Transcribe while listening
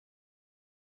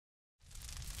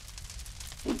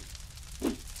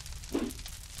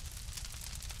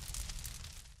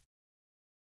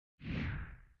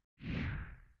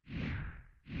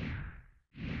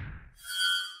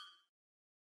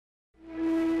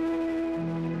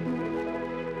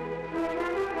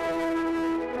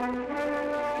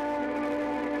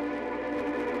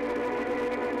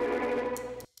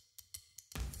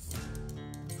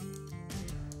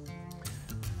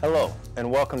Hello, and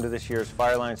welcome to this year's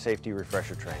Fireline Safety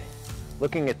Refresher Training.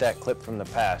 Looking at that clip from the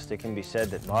past, it can be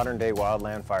said that modern-day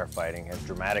wildland firefighting has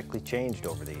dramatically changed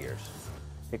over the years.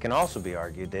 It can also be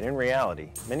argued that in reality,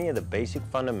 many of the basic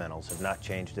fundamentals have not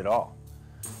changed at all.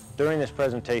 During this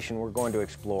presentation, we're going to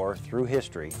explore, through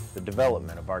history, the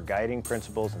development of our guiding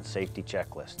principles and safety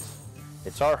checklists.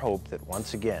 It's our hope that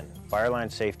once again,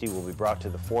 fireline safety will be brought to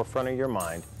the forefront of your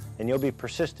mind and you'll be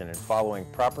persistent in following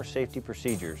proper safety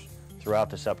procedures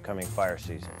throughout this upcoming fire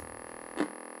season.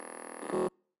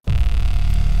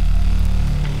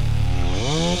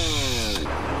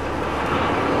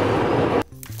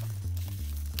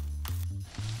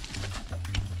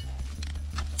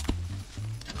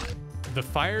 The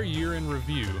Fire Year in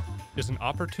Review is an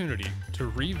opportunity to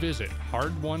revisit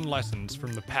hard-won lessons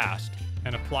from the past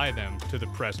and apply them to the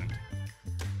present.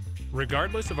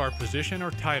 Regardless of our position or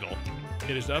title,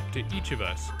 it is up to each of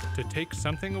us to take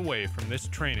something away from this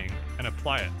training and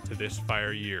apply it to this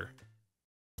fire year.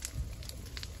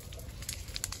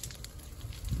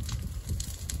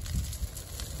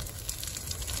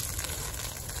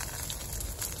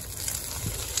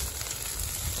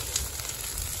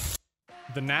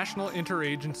 The National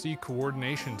Interagency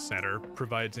Coordination Center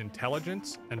provides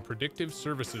intelligence and predictive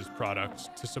services products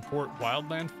to support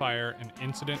wildland fire and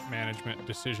incident management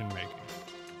decision-making.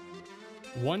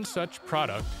 One such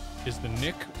product is the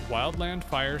NIC Wildland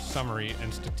Fire Summary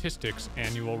and Statistics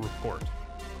Annual Report.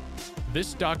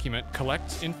 This document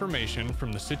collects information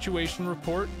from the Situation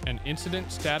Report and Incident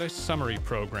Status Summary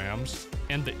programs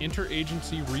and the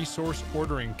Interagency Resource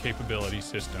Ordering Capability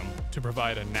System to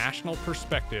provide a national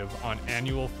perspective on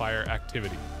annual fire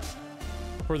activity.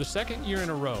 For the second year in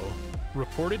a row,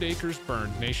 reported acres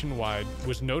burned nationwide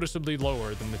was noticeably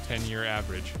lower than the 10-year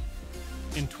average.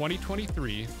 In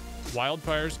 2023,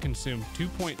 wildfires consumed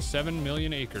 2.7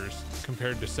 million acres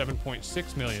compared to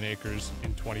 7.6 million acres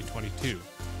in 2022.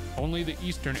 Only the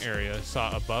eastern area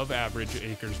saw above average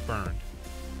acres burned.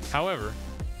 However,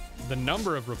 the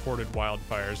number of reported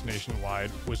wildfires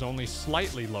nationwide was only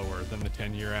slightly lower than the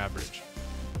 10-year average.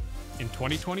 In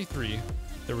 2023,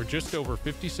 there were just over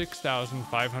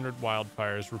 56,500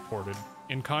 wildfires reported,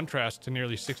 in contrast to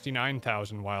nearly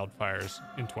 69,000 wildfires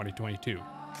in 2022.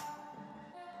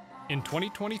 In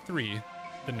 2023,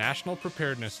 the national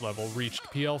preparedness level reached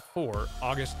PL4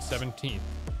 August 17th,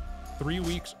 3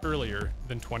 weeks earlier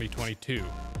than 2022.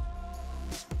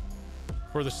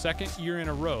 For the second year in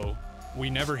a row, we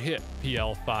never hit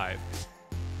PL5.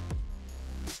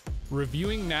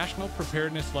 Reviewing national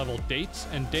preparedness level dates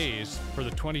and days for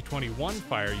the 2021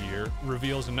 fire year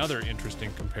reveals another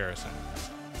interesting comparison.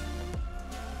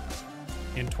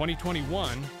 In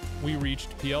 2021, we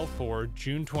reached PL4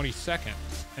 June 22nd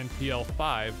and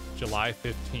PL5 July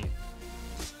 15th.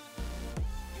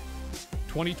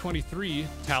 2023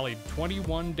 tallied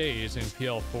 21 days in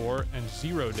PL4 and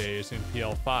 0 days in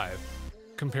PL5,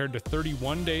 compared to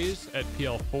 31 days at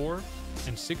PL4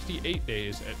 and 68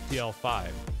 days at PL5,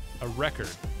 a record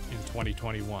in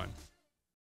 2021.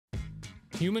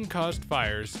 Human-caused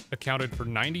fires accounted for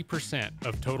 90%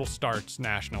 of total starts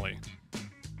nationally.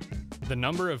 The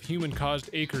number of human-caused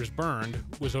acres burned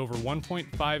was over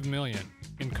 1.5 million,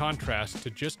 in contrast to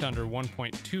just under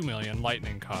 1.2 million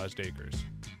lightning-caused acres.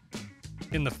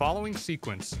 In the following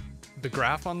sequence, the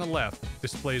graph on the left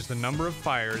displays the number of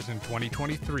fires in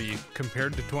 2023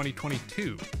 compared to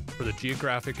 2022 for the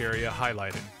geographic area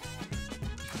highlighted.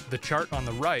 The chart on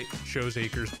the right shows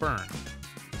acres burned.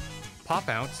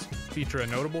 Pop-outs feature a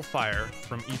notable fire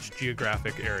from each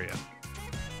geographic area.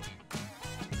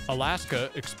 Alaska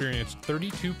experienced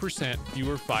 32%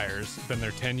 fewer fires than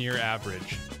their 10-year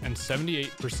average and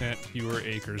 78% fewer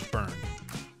acres burned.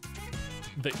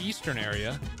 The eastern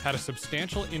area had a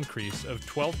substantial increase of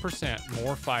 12%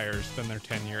 more fires than their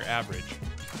 10-year average.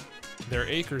 Their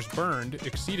acres burned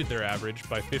exceeded their average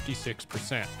by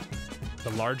 56%, the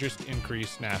largest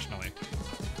increase nationally.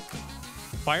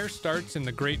 Fire starts in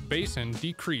the Great Basin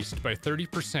decreased by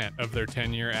 30% of their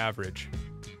 10-year average.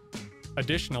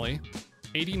 Additionally,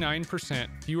 89%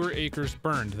 fewer acres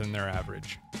burned than their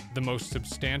average, the most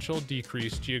substantial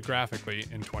decrease geographically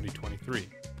in 2023.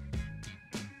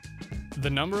 The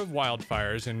number of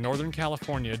wildfires in Northern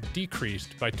California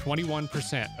decreased by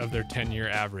 21% of their 10-year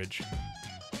average.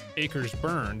 Acres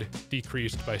burned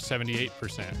decreased by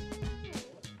 78%.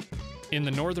 In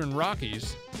the Northern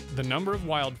Rockies, the number of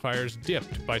wildfires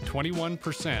dipped by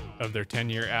 21% of their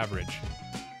 10-year average.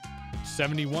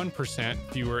 71%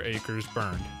 fewer acres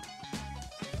burned.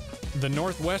 The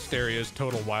Northwest area's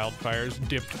total wildfires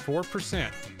dipped 4%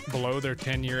 below their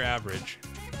 10-year average,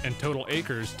 and total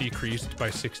acres decreased by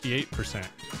 68%.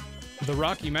 The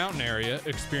Rocky Mountain area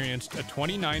experienced a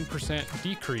 29%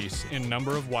 decrease in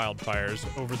number of wildfires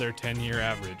over their 10-year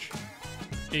average.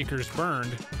 Acres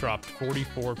burned dropped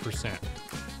 44%.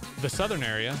 The southern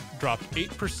area dropped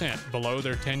 8% below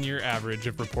their 10-year average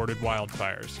of reported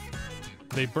wildfires.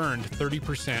 They burned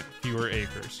 30% fewer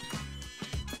acres.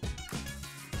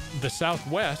 The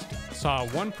Southwest saw a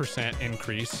 1%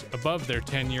 increase above their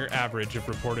 10-year average of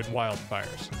reported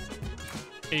wildfires.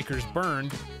 Acres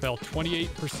burned fell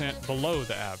 28% below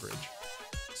the average.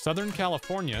 Southern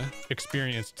California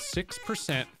experienced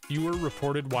 6% fewer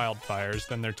reported wildfires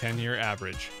than their 10-year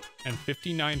average, and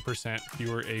 59%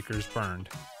 fewer acres burned.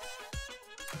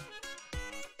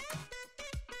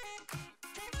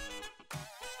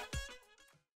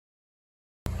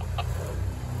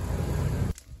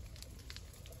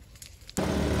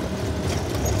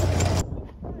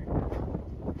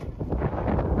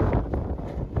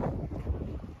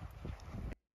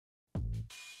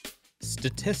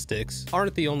 Statistics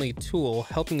aren't the only tool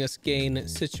helping us gain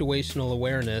situational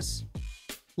awareness.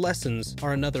 Lessons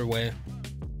are another way.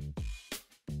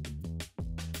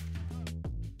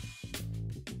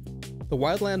 The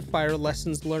Wildland Fire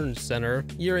Lessons Learned Center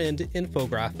year-end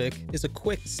infographic is a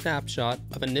quick snapshot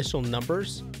of initial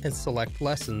numbers and select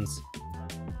lessons.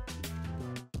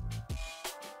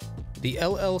 The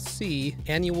LLC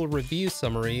Annual Review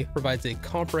Summary provides a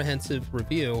comprehensive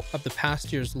review of the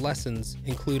past year's lessons,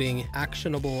 including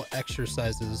actionable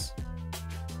exercises.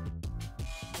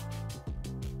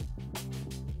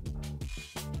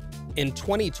 In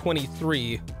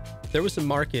 2023, there was a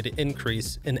marked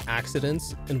increase in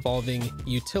accidents involving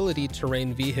utility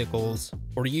terrain vehicles,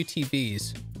 or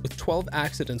UTVs, with 12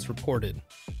 accidents reported.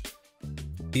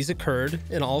 These occurred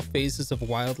in all phases of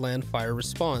wildland fire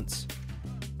response: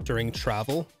 during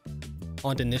travel,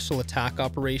 on initial attack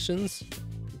operations,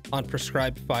 on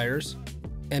prescribed fires,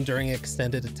 and during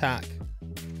extended attack.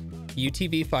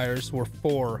 UTV fires were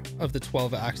 4 of the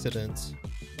 12 accidents.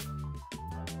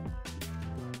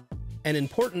 An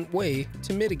important way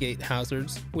to mitigate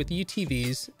hazards with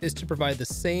UTVs is to provide the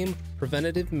same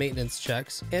preventative maintenance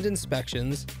checks and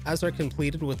inspections as are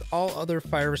completed with all other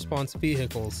fire response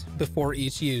vehicles before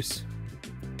each use.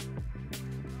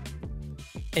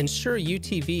 Ensure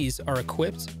UTVs are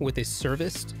equipped with a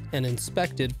serviced and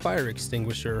inspected fire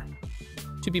extinguisher.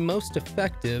 To be most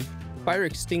effective, fire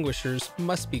extinguishers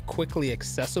must be quickly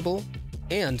accessible,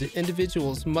 and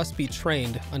individuals must be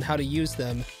trained on how to use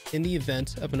them in the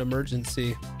event of an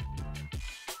emergency.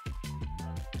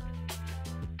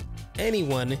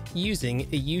 Anyone using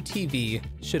a UTV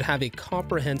should have a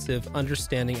comprehensive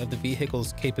understanding of the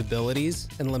vehicle's capabilities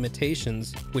and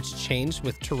limitations, which change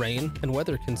with terrain and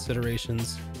weather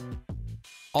considerations.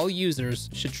 All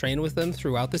users should train with them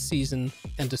throughout the season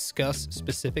and discuss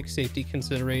specific safety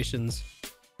considerations.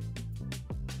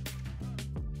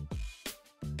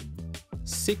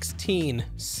 16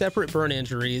 separate burn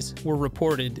injuries were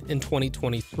reported in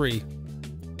 2023.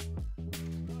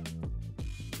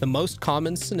 The most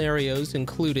common scenarios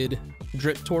included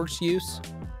drip torch use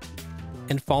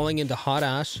and falling into hot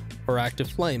ash or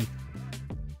active flame.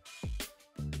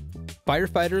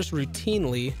 Firefighters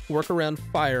routinely work around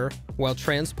fire while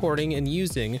transporting and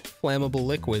using flammable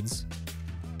liquids.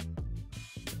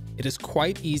 It is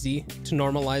quite easy to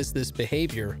normalize this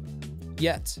behavior,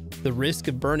 yet the risk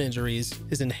of burn injuries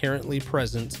is inherently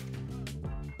present.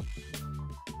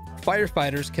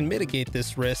 Firefighters can mitigate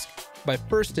this risk by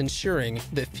first ensuring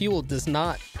that fuel does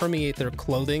not permeate their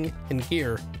clothing and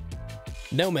gear.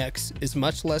 Nomex is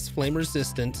much less flame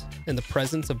resistant in the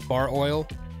presence of bar oil,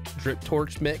 drip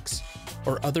torch mix,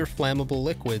 or other flammable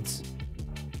liquids.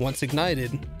 Once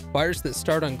ignited, fires that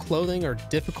start on clothing are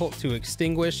difficult to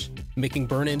extinguish, making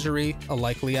burn injury a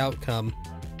likely outcome.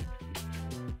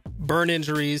 Burn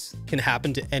injuries can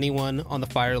happen to anyone on the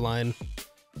fire line.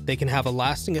 They can have a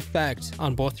lasting effect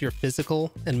on both your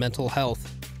physical and mental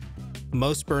health.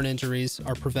 Most burn injuries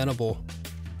are preventable.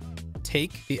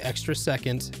 Take the extra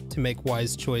second to make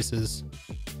wise choices.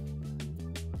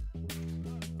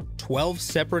 12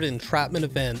 separate entrapment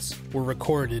events were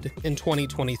recorded in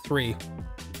 2023.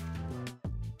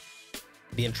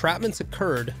 The entrapments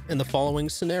occurred in the following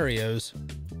scenarios: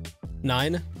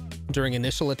 9 during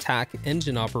initial attack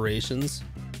engine operations,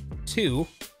 2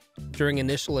 during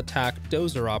initial attack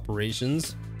dozer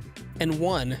operations, and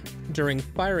 1 during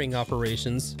firing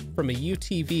operations from a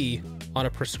UTV on a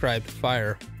prescribed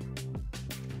fire.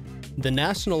 The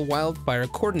National Wildfire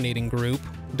Coordinating Group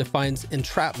defines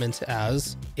entrapment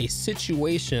as a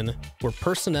situation where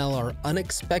personnel are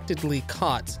unexpectedly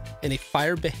caught in a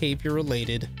fire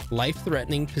behavior-related,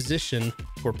 life-threatening position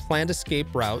where planned escape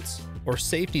routes or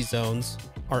safety zones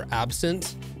are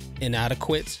absent,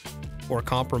 inadequate, or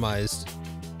compromised.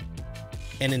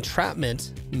 An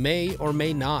entrapment may or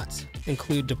may not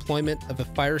include deployment of a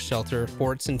fire shelter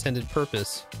for its intended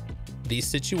purpose. These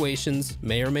situations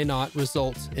may or may not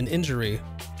result in injury.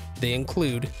 They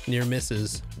include near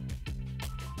misses.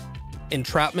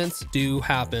 Entrapments do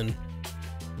happen.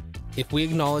 If we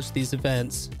acknowledge these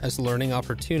events as learning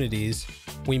opportunities,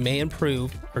 we may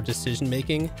improve our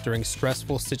decision-making during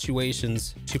stressful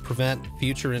situations to prevent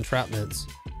future entrapments.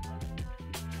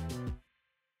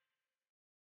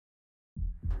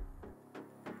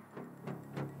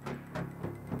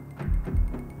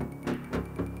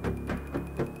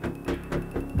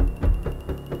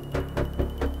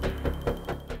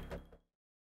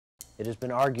 It has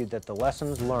been argued that the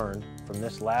lessons learned from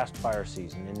this last fire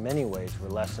season in many ways were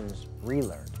lessons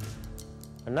relearned.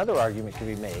 Another argument can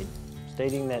be made,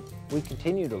 stating that we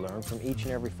continue to learn from each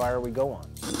and every fire we go on.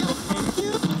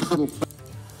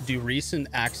 Do recent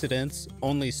accidents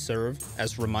only serve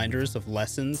as reminders of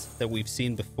lessons that we've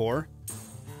seen before?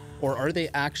 Or are they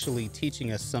actually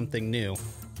teaching us something new?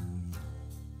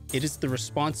 It is the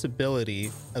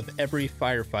responsibility of every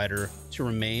firefighter to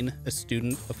remain a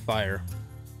student of fire.